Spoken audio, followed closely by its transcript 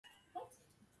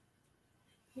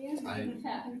I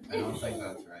don't think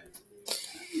that's right.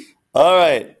 All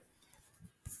right.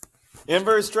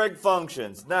 Inverse trig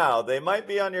functions. Now, they might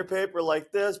be on your paper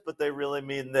like this, but they really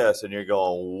mean this. And you're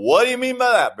going, what do you mean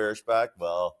by that, Bierschbach?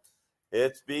 Well,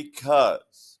 it's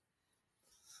because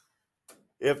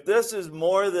if this is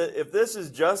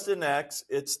just an x,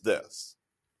 it's this.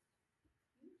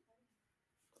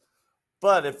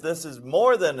 But if this is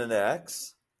more than an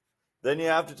x, then you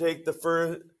have to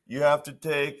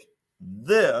take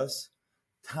this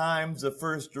times the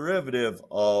first derivative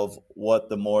of what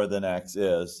the more than x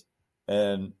is.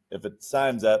 And if it's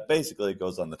times that, basically it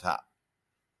goes on the top.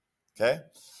 Okay?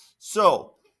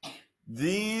 So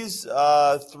these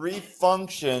three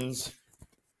functions,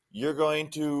 you're going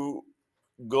to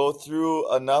go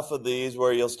through enough of these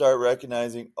where you'll start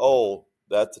recognizing, oh,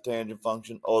 that's a tangent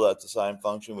function. Oh, that's a sine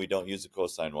function. We don't use the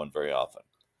cosine one very often.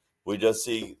 We just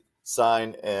see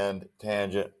sine and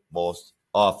tangent most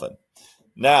often.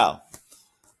 Now,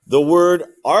 the word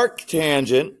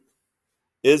arctangent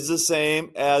is the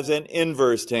same as an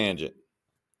inverse tangent.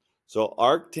 So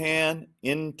arctan,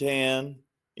 intan,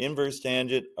 inverse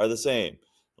tangent are the same.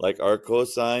 Like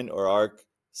arccosine or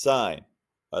arcsine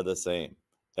are the same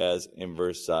as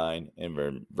inverse sine,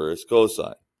 inverse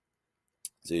cosine.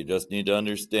 So you just need to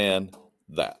understand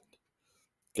that.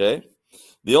 Okay?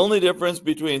 The only difference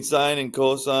between sine and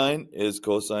cosine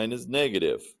is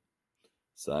negative.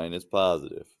 Sine is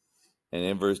positive. And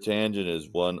inverse tangent is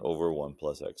 1 over 1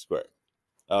 plus x squared.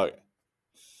 Okay.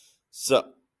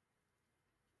 So,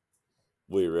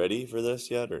 we ready for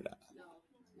this yet or not? No,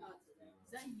 not today.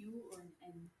 Is that U or an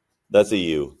N? That's a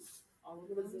U.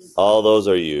 All those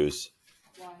are U's.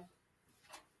 Why?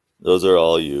 Those are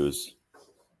all U's.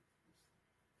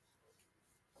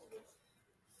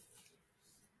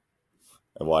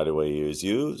 And why do we use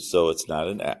U? So it's not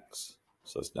an X.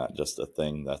 So it's not just a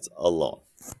thing that's alone.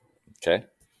 Okay?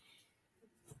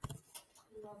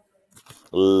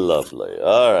 Lovely.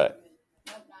 All right.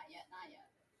 Nope, not yet.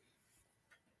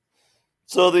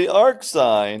 So the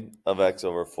arcsine of x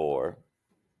over 4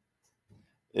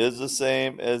 is the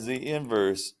same as the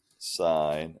inverse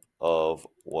sine of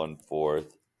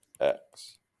 1/4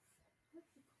 x.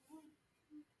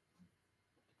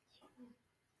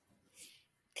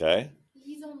 Okay?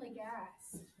 He's on the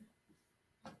gas.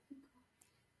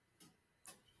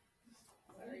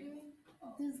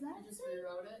 Does that just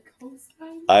rewrote it?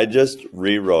 Cosine? I just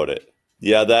rewrote it.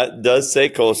 Yeah, that does say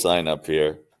cosine up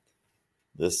here.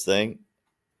 This thing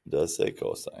does say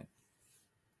cosine.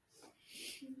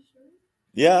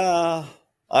 Yeah,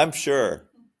 I'm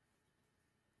sure.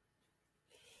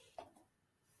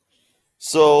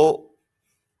 So,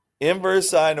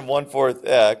 inverse sine of 1/4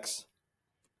 x,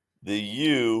 the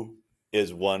u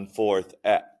is 1/4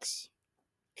 x.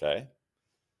 Okay?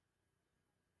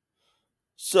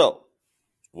 So,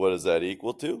 what is that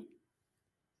equal to?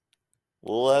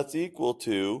 Well, that's equal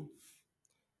to,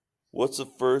 what's the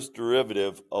first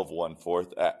derivative of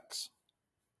 1/4 x?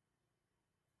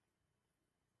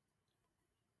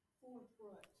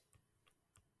 4/4.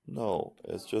 No,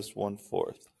 it's just 1/4.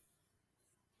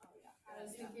 Oh, yeah. I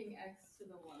was thinking x to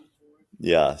the 1/4.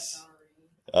 Yes.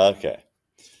 Sorry. Okay.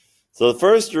 So the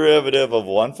first derivative of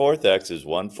 1/4 x is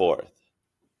 1/4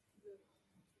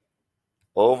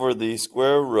 over the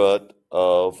square root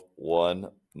of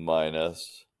 1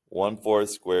 minus 1/4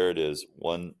 squared is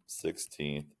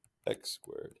 1/16 x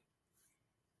squared.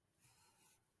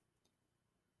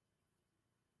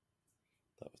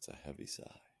 That was a heavy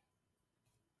sigh.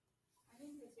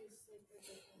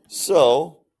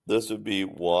 So this would be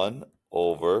 1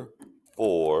 over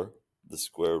 4, the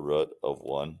square root of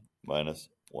 1 minus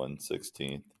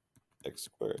 1/16 x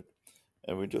squared.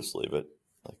 And we just leave it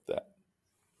like that.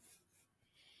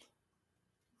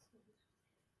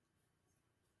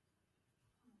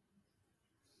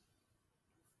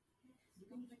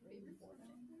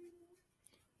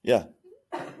 Yeah.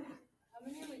 How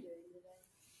many are we doing today?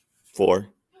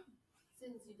 4.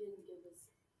 Since you didn't give us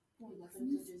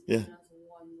just Yeah. give us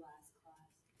one last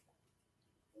class.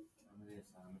 How many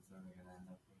assignments are we gonna end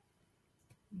up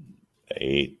with?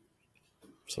 8.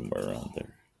 Somewhere around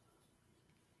there.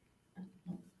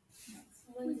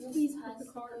 For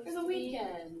the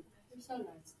weekend. They're so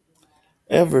nice.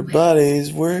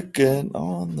 Everybody's working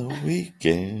on the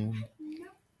weekend.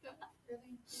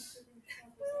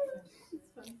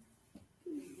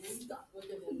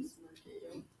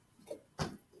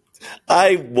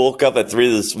 I woke up at 3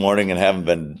 this morning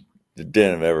and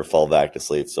didn't ever fall back to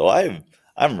sleep. So I'm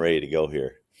ready to go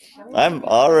here. I'm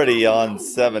already on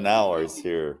 7 hours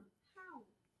here.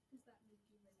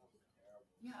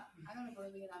 Yeah, I got up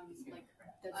early and I was like,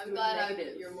 I'm glad I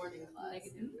did your morning class.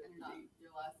 Negative energy.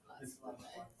 Your last class of the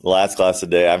day. The last class of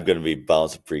the day, I'm going to be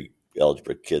bouncing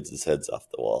pre-algebra kids' heads off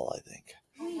the wall, I think.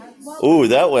 Ooh,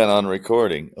 that went on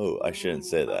recording. Oh, I shouldn't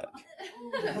say that.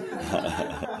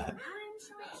 I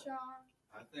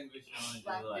think we should only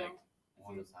do like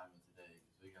one assignment today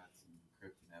because we got some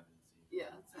encrypting evidence.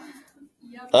 Yeah.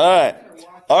 All right.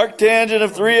 Arctangent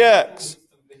of 3x.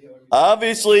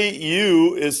 Obviously,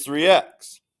 u is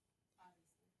 3x.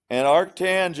 And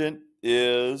arctangent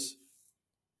is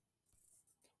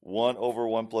 1 over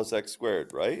 1 plus x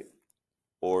squared, right?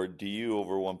 Or du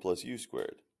over 1 plus u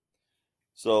squared.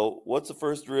 So what's the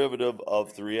first derivative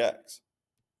of 3x?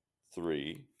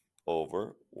 3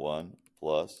 over 1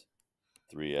 plus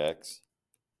 3x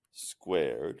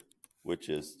squared, which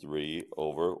is 3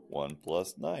 over 1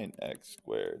 plus 9x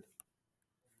squared.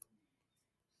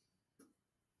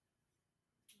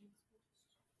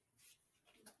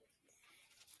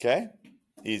 Okay?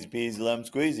 Easy peasy lemon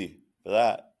squeezy for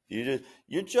that.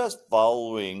 You're just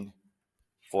following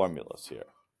formulas here.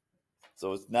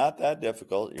 So it's not that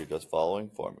difficult. You're just following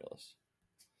formulas.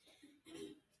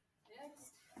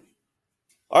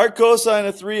 Arc cosine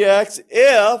of 3x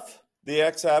if the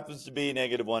x happens to be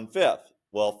negative 1/5.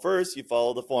 Well, first you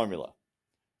follow the formula.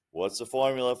 What's the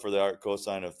formula for the arc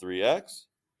cosine of 3x?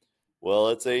 Well,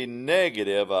 it's a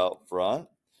negative out front.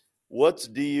 What's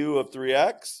du of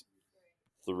 3x?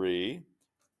 3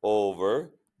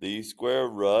 over the square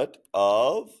root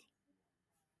of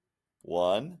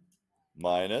 1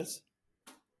 minus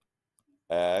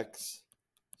x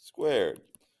squared.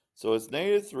 So it's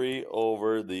negative 3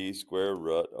 over the square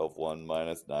root of 1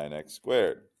 minus 9x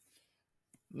squared.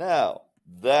 Now,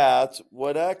 that's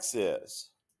what x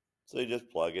is. So you just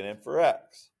plug it in for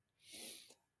x.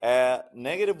 At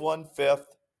negative 1/5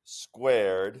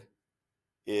 squared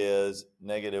is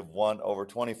negative 1 over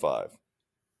 25.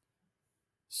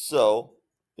 So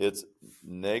it's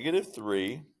negative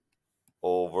 3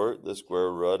 over the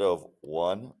square root of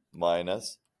 1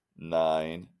 minus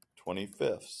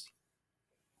 9/25.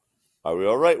 Are we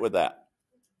all right with that?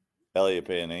 Ellie, you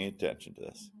paying any attention to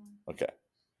this? Okay.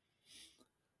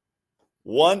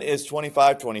 1 is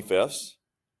 25/25.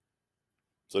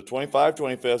 So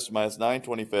 25/25 minus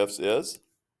 9/25 is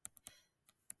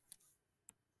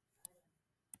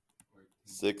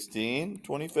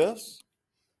 16/25.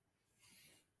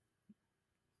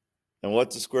 And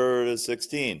what's the square root of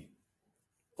 16?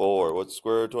 4. What's the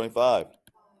square root of 25?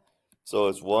 So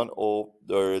it's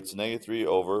it's negative 3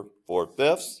 over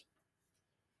 4/5.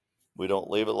 We don't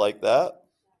leave it like that.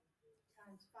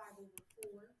 Times 5 over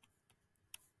 4.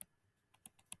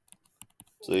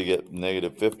 So you get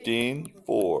negative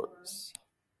 15/4.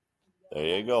 There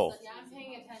you go. Yeah, I'm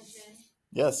paying attention.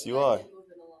 Yes, you are.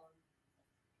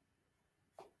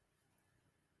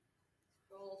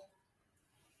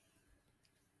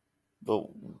 But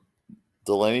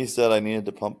Delaney said I needed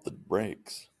to pump the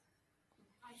brakes.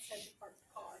 I said to park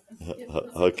the car.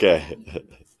 Okay.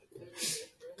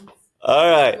 All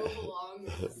right.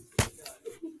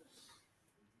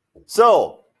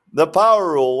 So, the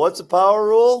power rule. What's the power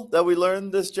rule that we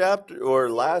learned this chapter or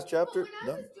last chapter? When I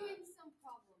was doing some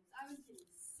problems, I was getting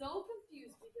so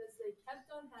confused because they kept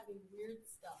on having weird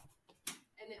stuff.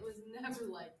 And it was never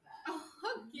like that.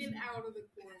 Get out of the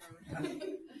corner.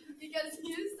 Because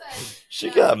you said She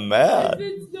got mad.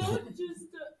 if it's not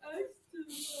just the x to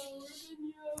the power, then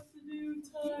you have to do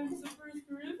times the first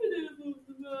derivative of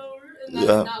the power. And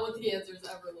that's not what the answers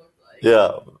ever look like.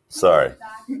 Yeah, sorry.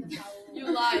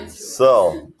 You lied to us.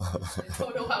 So. I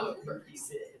don't know how it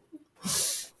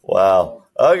works. Wow.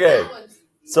 Okay.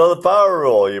 So the power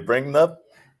rule, you bring the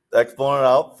exponent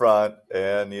out front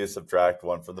and you subtract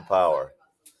 1 from the power.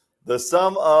 The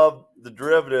sum of the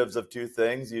derivatives of two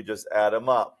things, you just add them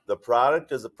up. The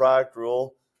product is a product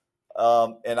rule,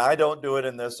 and I don't do it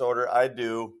in this order. I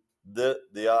do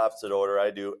the opposite order. I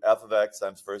do f of x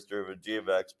times first derivative of g of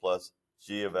x plus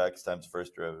g of x times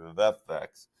first derivative of f of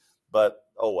x. But,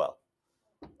 oh well.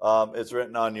 It's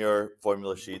written on your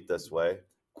formula sheet this way.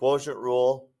 Quotient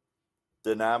rule,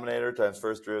 denominator times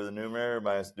first derivative of the numerator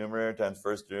minus numerator times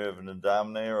first derivative of the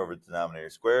denominator over the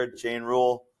denominator squared. Chain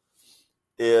rule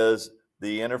is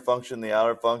the inner function, the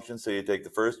outer function. So you take the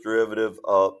first derivative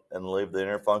of and leave the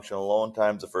inner function alone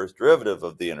times the first derivative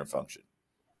of the inner function.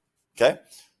 Okay?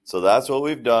 So that's what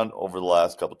we've done over the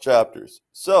last couple chapters.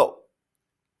 So,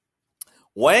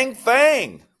 Wang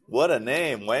Fang. What a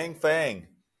name, Wang Fang.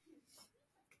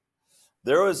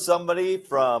 There was somebody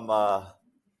from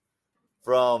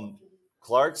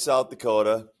Clark, South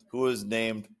Dakota, who was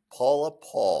named Paula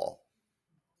Paul.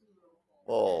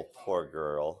 Oh, poor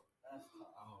girl.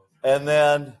 And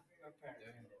then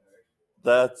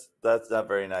That's not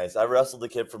very nice. I wrestled a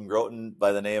kid from Groton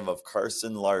by the name of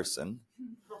Carson Larson.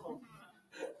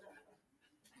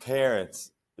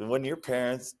 Parents, when your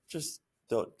parents, just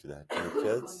don't do that to your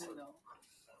kids.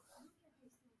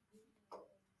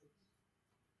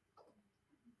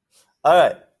 All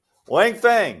right, Wang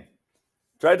Feng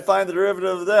tried to find the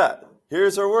derivative of that.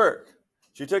 Here's her work.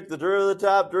 She took the derivative of the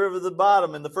top, derivative of the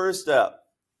bottom in the first step.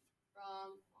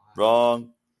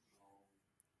 Wrong.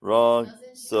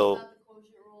 So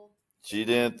she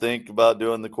didn't think about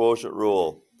doing the quotient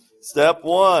rule. Step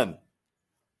 1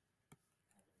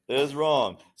 is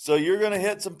wrong. So you're going to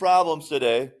hit some problems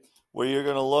today where you're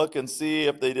going to look and see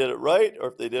if they did it right or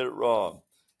if they did it wrong.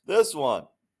 This one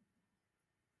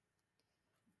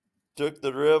took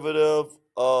the derivative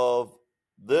of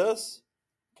this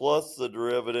plus the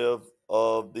derivative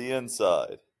of the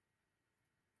inside.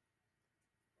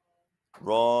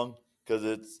 Wrong, because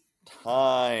it's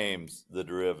times the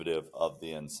derivative of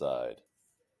the inside.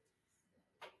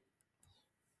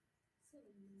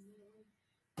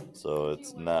 So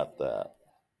it's not that.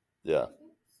 Yeah.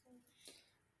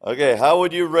 Okay, how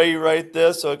would you rewrite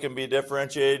this so it can be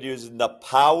differentiated using the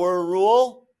power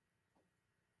rule?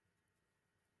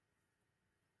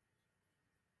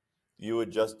 You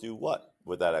would just do what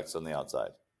with that x on the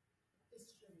outside?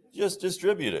 Just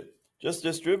distribute it. Just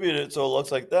distribute it so it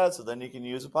looks like that, so then you can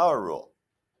use a power rule.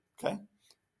 Okay?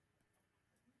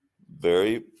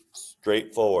 Very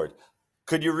straightforward.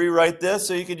 Could you rewrite this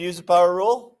so you could use a power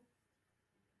rule?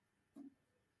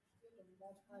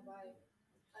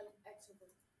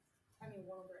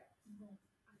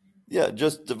 Yeah,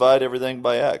 just divide everything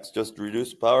by x. Just reduce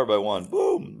the power by 1.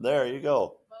 Boom! There you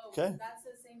go. Okay? That's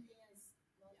the same thing as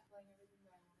multiplying everything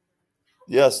by 1.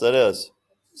 Yes, that is.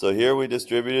 So here we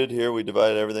distributed, here we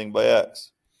divided everything by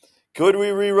x. Could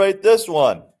we rewrite this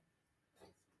one?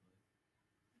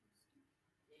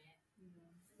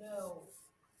 No.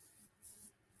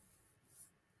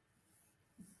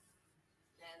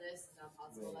 Yeah, this is not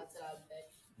possible. That's what I would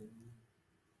pick.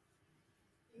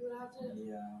 You would have to.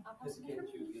 Yeah.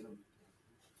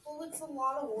 Well, it's a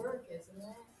lot of work, isn't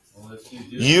it? Well, if you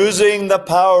do Using the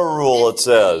power rule, it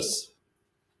says.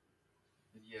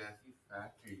 Yeah, if you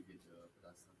factor, you could do it, but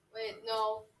that's not. Wait,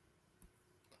 no.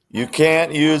 You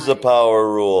can't use the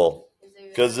power rule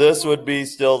because this would be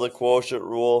still the quotient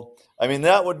rule. I mean,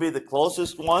 that would be the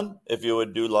closest one if you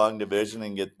would do long division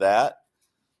and get that.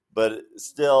 But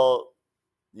still,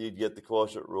 you'd get the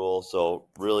quotient rule. So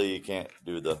really, you can't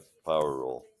do the power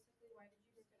rule.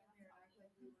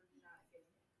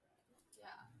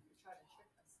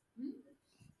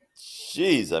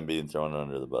 Jeez, I'm being thrown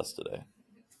under the bus today.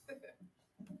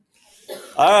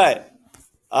 All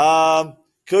right.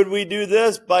 Could we do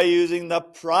this by using the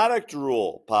product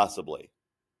rule, possibly?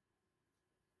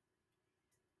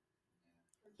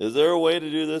 Is there a way to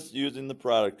do this using the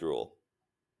product rule?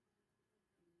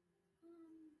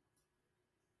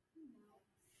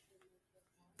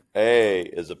 A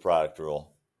is a product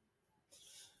rule.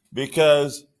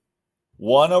 Because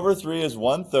 1 over 3 is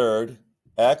 1/3.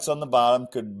 X on the bottom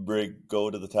could go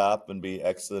to the top and be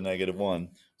x to the negative 1.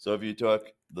 So if you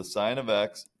took the sine of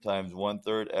x times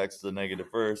 1/3 x to the negative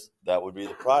first, that would be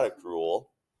the product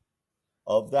rule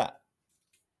of that.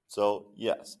 So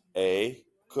yes, A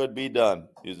could be done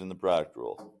using the product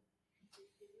rule.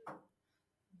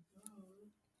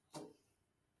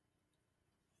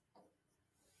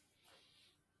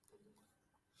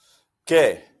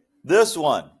 Okay, this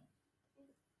one.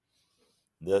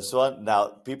 Now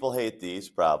people hate these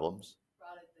problems.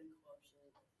 Product then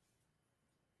quotient.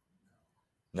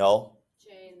 No?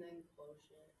 Chain then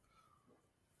quotient.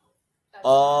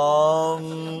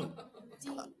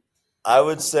 I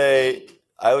would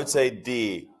say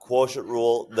D, quotient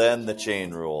rule, then the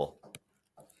chain rule.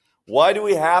 Why do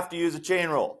we have to use a chain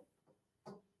rule?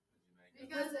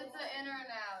 Because it's an inner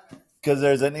and outer. Because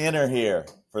there's an inner here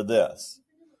for this.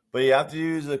 But you have to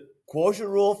use the quotient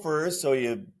rule first, so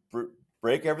you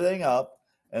break everything up,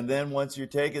 and then once you're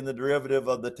taking the derivative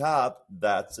of the top,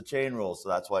 that's the chain rule. So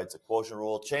that's why it's a quotient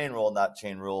rule, chain rule, not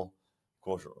chain rule,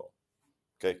 quotient rule.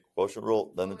 Okay, quotient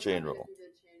rule, then the chain rule.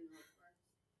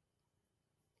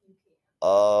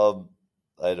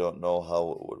 I don't know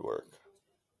how it would work.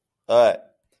 All right,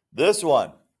 this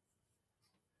one.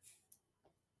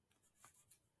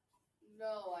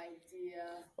 No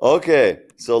idea. Okay,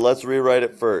 so let's rewrite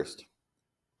it first.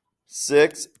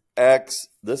 6x,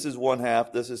 this is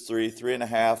 1/2, this is 3.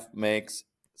 3.5 makes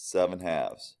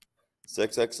 7/2.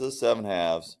 6x is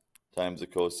 7/2 times the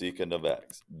cosecant of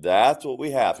x. That's what we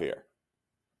have here.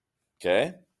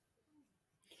 Okay?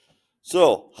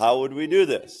 So, how would we do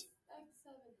this?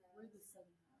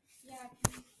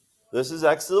 This is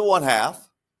x to the 1/2.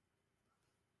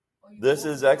 This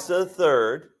is x to the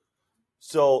 3rd.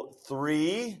 So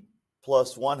 3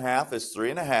 plus 1/2 is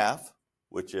 3.5,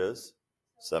 which is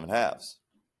 7/2.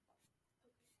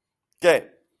 Okay,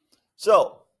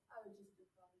 so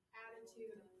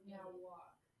attitude, now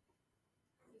walk,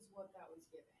 is what that was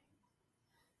giving.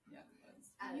 Yeah.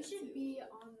 You should be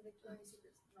on the Victoria's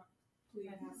Secret. Please.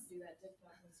 I have to do that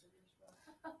TikTok, Mr.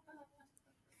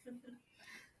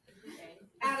 Okay.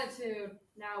 Attitude,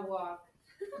 now walk.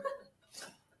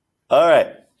 all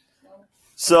right.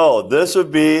 So this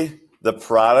would be the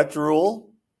product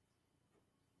rule.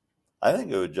 I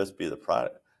think it would just be the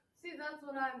product. See, that's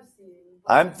what I'm seeing.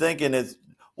 I'm thinking it's,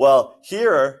 well,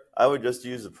 here I would just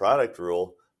use the product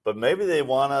rule, but maybe they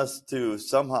want us to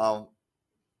somehow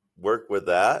work with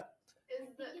that.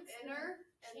 Is the inner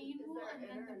chain rule and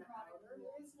then the product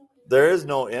rule? There is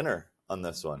no inner on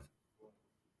this one.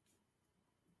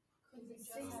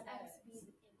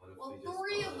 Well,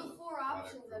 3 of the 4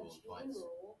 options have chain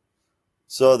rule.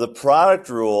 So the product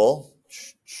rule,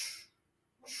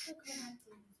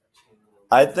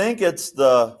 I think it's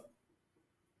the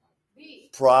B.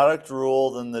 product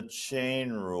rule than the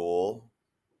chain rule.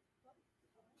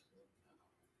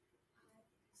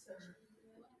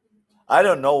 I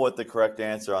don't know what the correct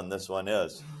answer on this one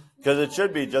is, because it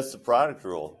should be just the product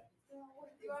rule. Do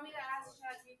you want me to ask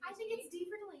ChatGPT? I think it's D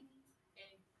for Delaney.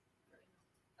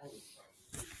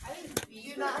 Do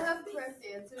you not have correct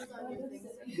answers on your things?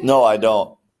 No, I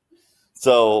don't.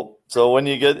 So when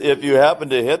you get, if you happen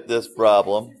to hit this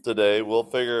problem today,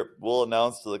 we'll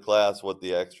announce to the class what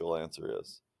the actual answer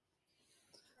is.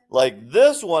 Like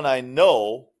this one, I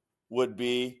know would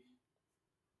be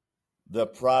the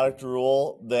product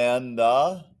rule than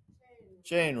the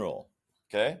chain rule.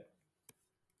 Okay,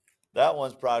 that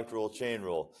one's product rule, chain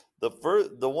rule.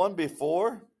 The one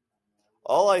before,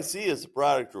 all I see is the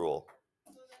product rule,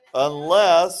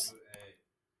 unless,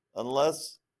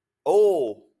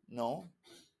 oh no,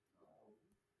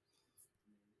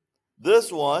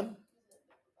 this one,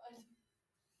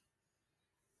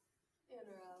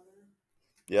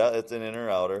 yeah, it's an inner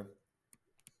outer.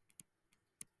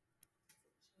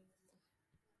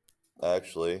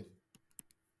 Actually,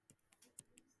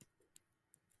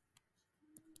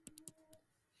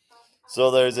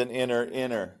 so there's an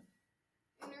inner.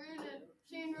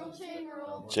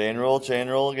 Chain rule. Chain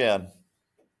rule again.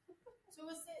 So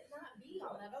is it not B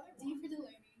on that other D for Delaney?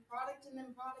 Product and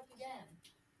then product again.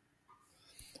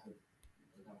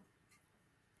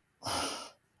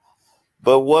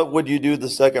 But what would you do the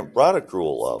second product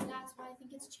rule of? That's why I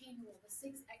think it's chain rule. The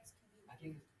 6x can be. I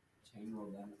think chain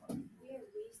rule then. We are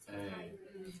wasting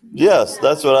time. Yes,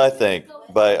 that's what I think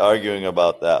by arguing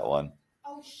about that one.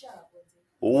 Oh, shut up,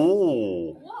 Lindsay.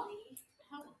 Ooh.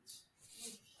 How much?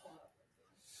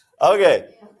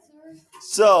 Okay,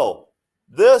 so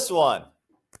this one.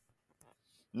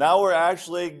 Now we're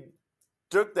actually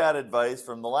took that advice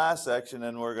from the last section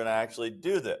and we're going to actually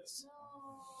do this.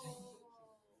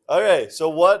 Okay, so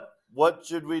what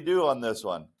should we do on this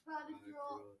one? Product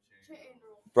rule, chain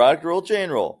rule. Product rule, chain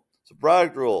rule. So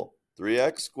product rule,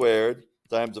 3x squared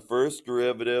times the first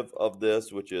derivative of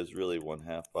this, which is really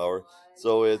 1/2 power.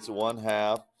 So it's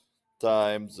 1/2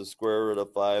 times the square root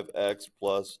of 5x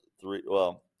plus 3,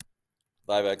 well,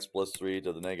 5x plus 3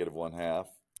 to the negative 1/2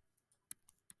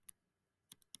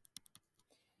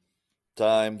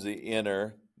 times the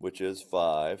inner, which is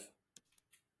 5,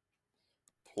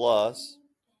 plus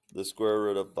the square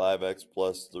root of 5x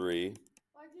plus 3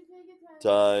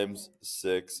 times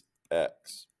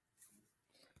 6x.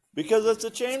 Because it's a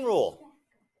chain rule.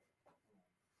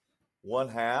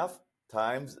 1/2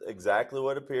 times exactly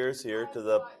what appears here to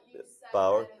the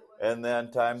power, and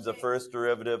then times the first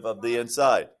derivative of the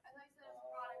inside.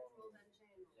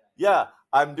 Yeah,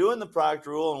 I'm doing the product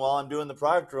rule, and while I'm doing the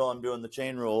product rule, I'm doing the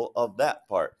chain rule of that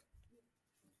part.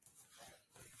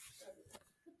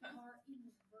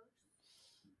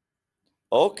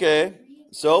 Okay,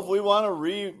 so if we want to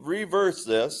reverse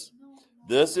this,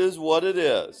 this is what it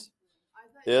is.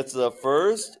 It's the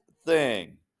first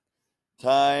thing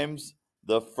times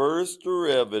the first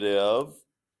derivative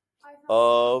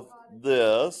of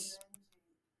this.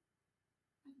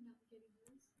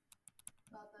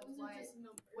 That's why I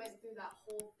went through that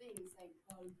whole thing saying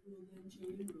product rule then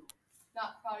chain rule.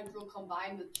 Not product rule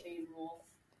combined with chain rule.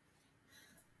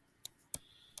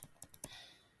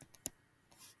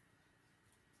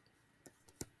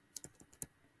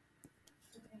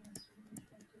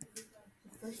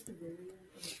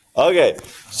 Okay,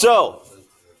 so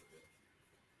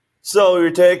you're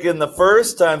taking the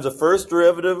first times the first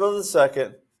derivative of the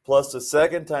second plus the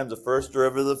second times the first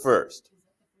derivative of the first.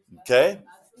 Okay?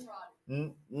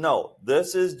 No,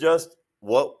 this is just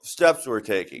what steps we're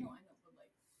taking. No, I know,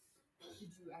 but like, did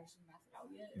you actually math it out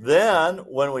yet? Then,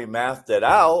 when we mathed it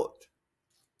out,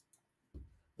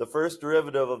 the first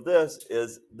derivative of this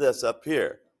is this up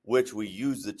here, which we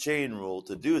use the chain rule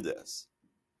to do this.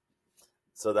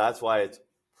 So that's why it's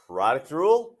product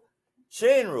rule,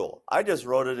 chain rule. I just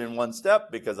wrote it in one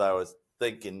step because I was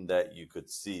thinking that you could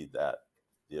see that,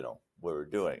 what we're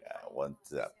doing at one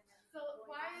step. So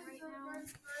why is the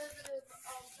first derivative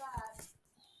of that?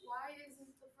 Why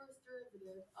isn't the first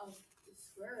derivative of the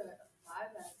square root of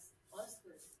 5x plus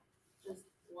 3 just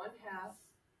 1/2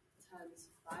 times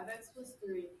 5x plus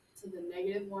 3 to the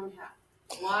negative 1/2?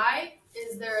 Why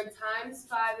is there a times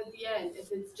 5 at the end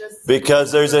if it's just...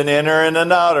 Because there's an inner and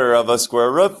an outer of a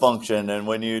square root function, and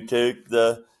when you take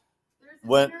the... There's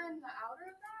an inner and the outer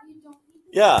of that? You don't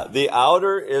need Yeah, the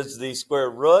outer is the square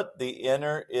root, the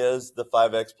inner is the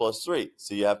 5x plus 3.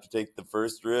 So you have to take the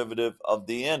first derivative of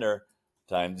the inner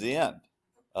times the end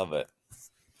of it.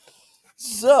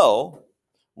 So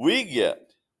we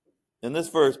get, in this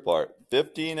first part,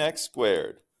 15x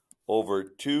squared over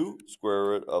 2 square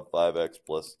root of 5x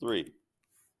plus 3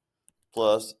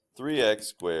 plus 3x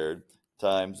squared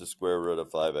times the square root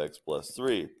of 5x plus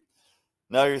 3.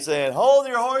 Now you're saying, hold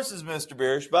your horses, Mr.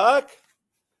 Bierschbach.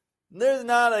 There's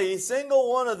not a single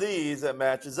one of these that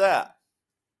matches that.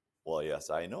 Well, yes,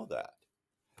 I know that.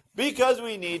 Because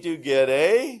we need to get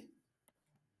a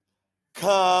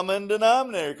common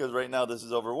denominator, because right now this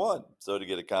is over 1. So to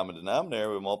get a common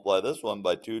denominator, we multiply this one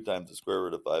by 2 times the square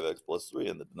root of 5x plus 3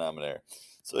 in the denominator.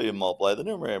 So you multiply the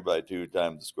numerator by 2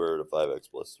 times the square root of 5x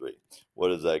plus 3. What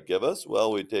does that give us?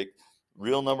 Well, we take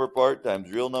real number part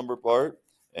times real number part,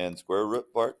 and square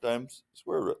root part times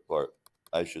square root part.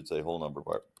 I should say whole number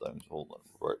part times whole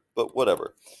number part, but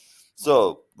whatever.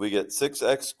 So we get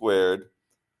 6x squared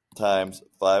times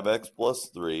 5x plus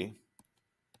 3,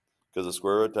 because the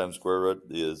square root times square root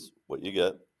is what you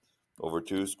get, over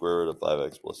 2 square root of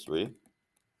 5x plus 3.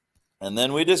 And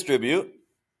then we distribute.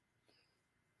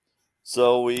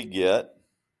 So we get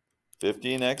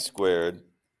 15x squared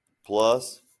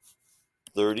plus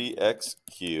 30x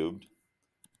cubed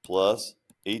plus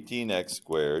 18x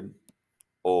squared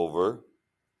over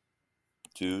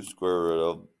 2 square root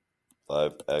of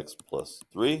 5x plus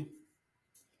 3.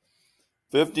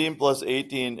 15 plus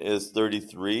 18 is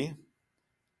 33.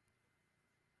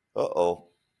 Uh-oh.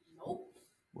 Nope.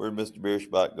 Where'd Mr.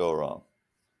 Bierschbach go wrong?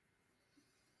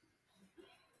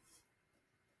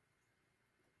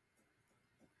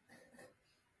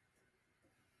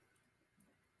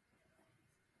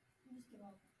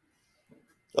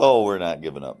 Oh, we're not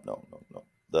giving up. No.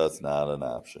 That's not an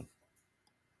option.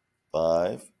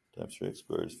 5 times 3x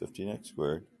squared is 15x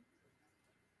squared.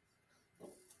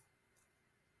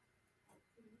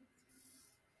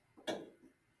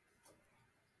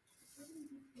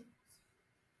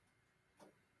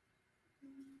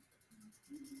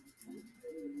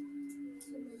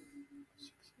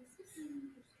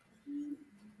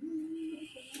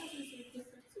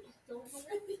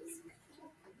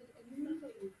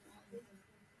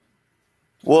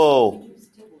 Whoa.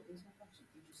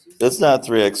 It's not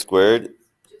 3x squared.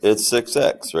 It's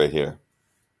 6x right here.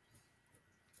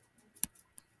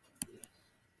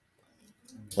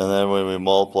 And then when we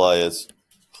multiply, it's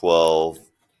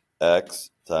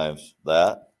 12x times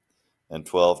that. And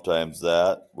 12 times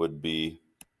that would be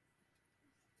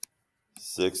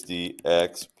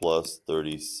 60x plus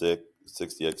 36,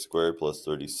 60x squared plus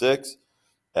 36.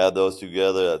 Add those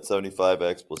together, that's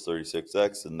 75x plus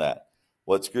 36x and that.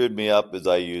 What screwed me up is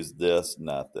I used this,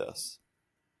 not this.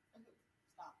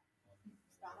 Stop.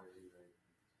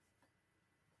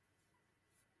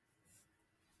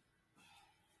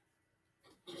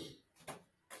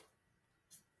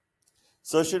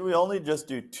 So should we only just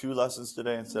do 2 lessons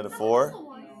today instead of 4?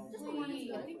 Just the one is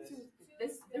good. I think two.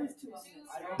 There's 2 on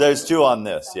this. There's 2 on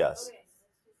this, yes.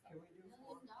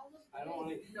 I don't want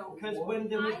to, because when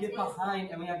do we get behind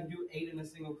and we have to do 8 in a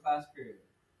single class period?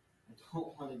 I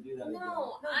don't want to do that again.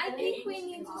 No, I think we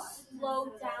need to slow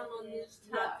down on this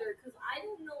chapter because I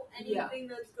don't know anything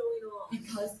that's going on.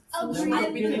 Because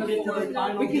Then we can get to the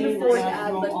final thing, we're going to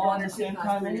have to go all at the same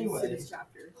time anyway. Can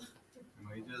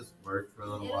we just work for a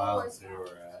little while and see where we're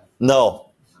at?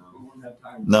 No. We won't have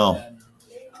time. No.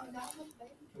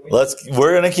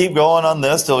 We're going to keep going on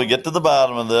this till we get to the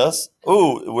bottom of this.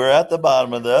 Ooh, we're at the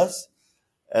bottom of this.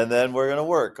 And then we're going to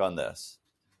work on this.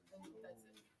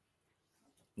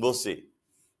 We'll see.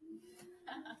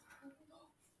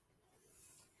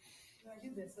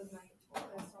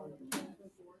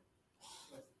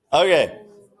 Okay.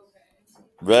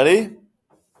 Ready?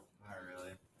 Not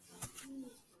really.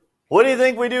 What do you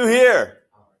think we do here?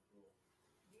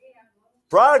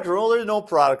 Product rule, there's no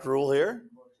product rule here.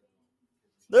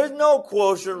 There's no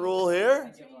quotient rule here.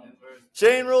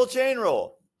 Chain rule, chain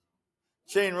rule.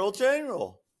 Chain rule, chain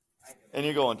rule. And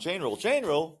you're going, chain rule, chain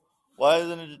rule? Why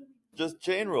isn't it just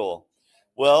chain rule?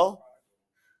 Well,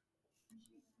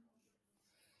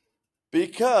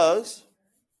 because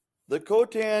the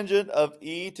cotangent of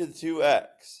e to the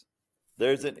 2x,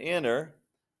 there's an inner,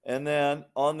 and then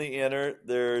on the inner,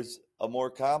 there's a more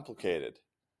complicated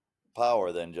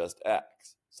power than just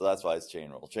x. So that's why it's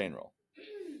chain rule, chain rule.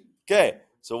 Okay,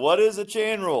 so what is a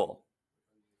chain rule?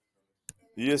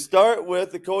 You start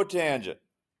with the cotangent.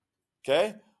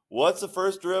 Okay, what's the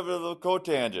first derivative of the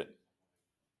cotangent?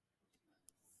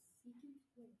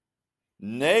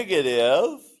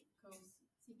 Negative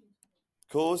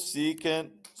cosecant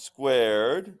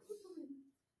squared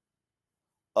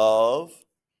of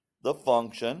the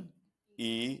function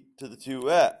e to the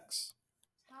 2x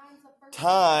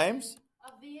times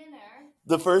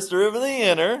the first derivative of the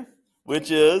inner, which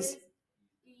is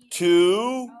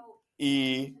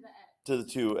 2e to the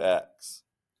 2x.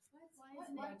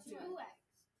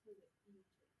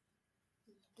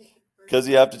 Because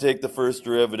you have to take the first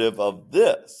derivative of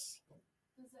this.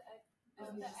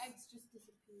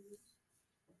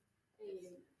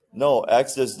 No,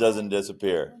 x just doesn't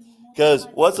disappear. Because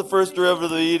what's the first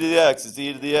derivative of e to the x? It's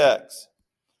e to the x.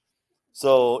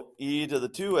 So e to the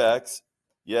 2x,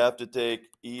 you have to take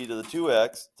e to the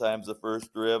 2x times the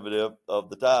first derivative of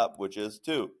the top, which is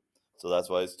 2. So that's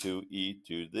why it's 2e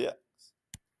to the x.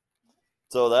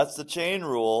 So that's the chain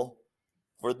rule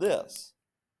for this.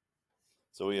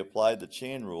 So we applied the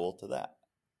chain rule to that.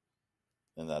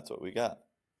 And that's what we got.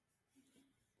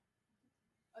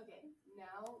 Okay,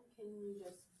 now can you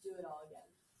just do it all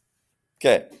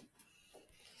again? Okay.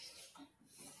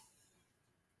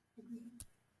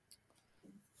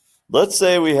 Let's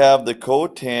say we have the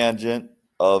cotangent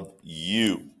of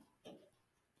u,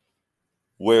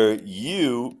 where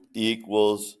u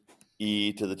equals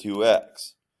e to the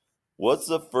 2x. What's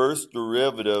the first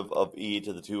derivative of e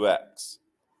to the 2x?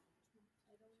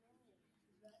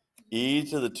 E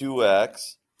to the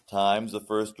 2x times the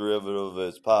first derivative of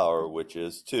its power, which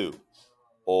is 2,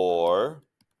 or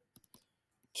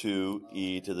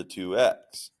 2e to the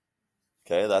 2x.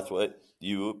 Okay, that's what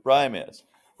u prime is.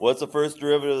 What's the first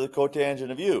derivative of the cotangent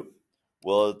of u?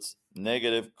 Well, it's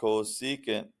negative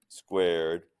cosecant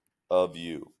squared of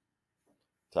u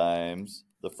times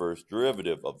the first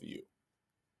derivative of u.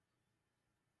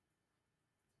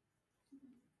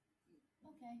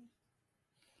 Okay.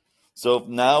 So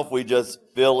now if we just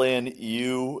fill in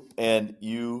u and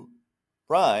u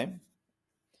prime,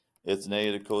 it's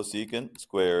negative cosecant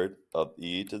squared of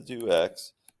e to the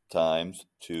 2x times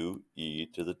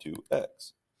 2e to the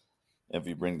 2x. And if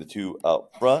you bring the 2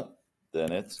 out front,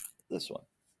 then it's this one.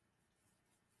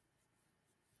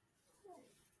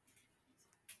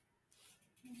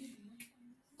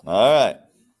 All right.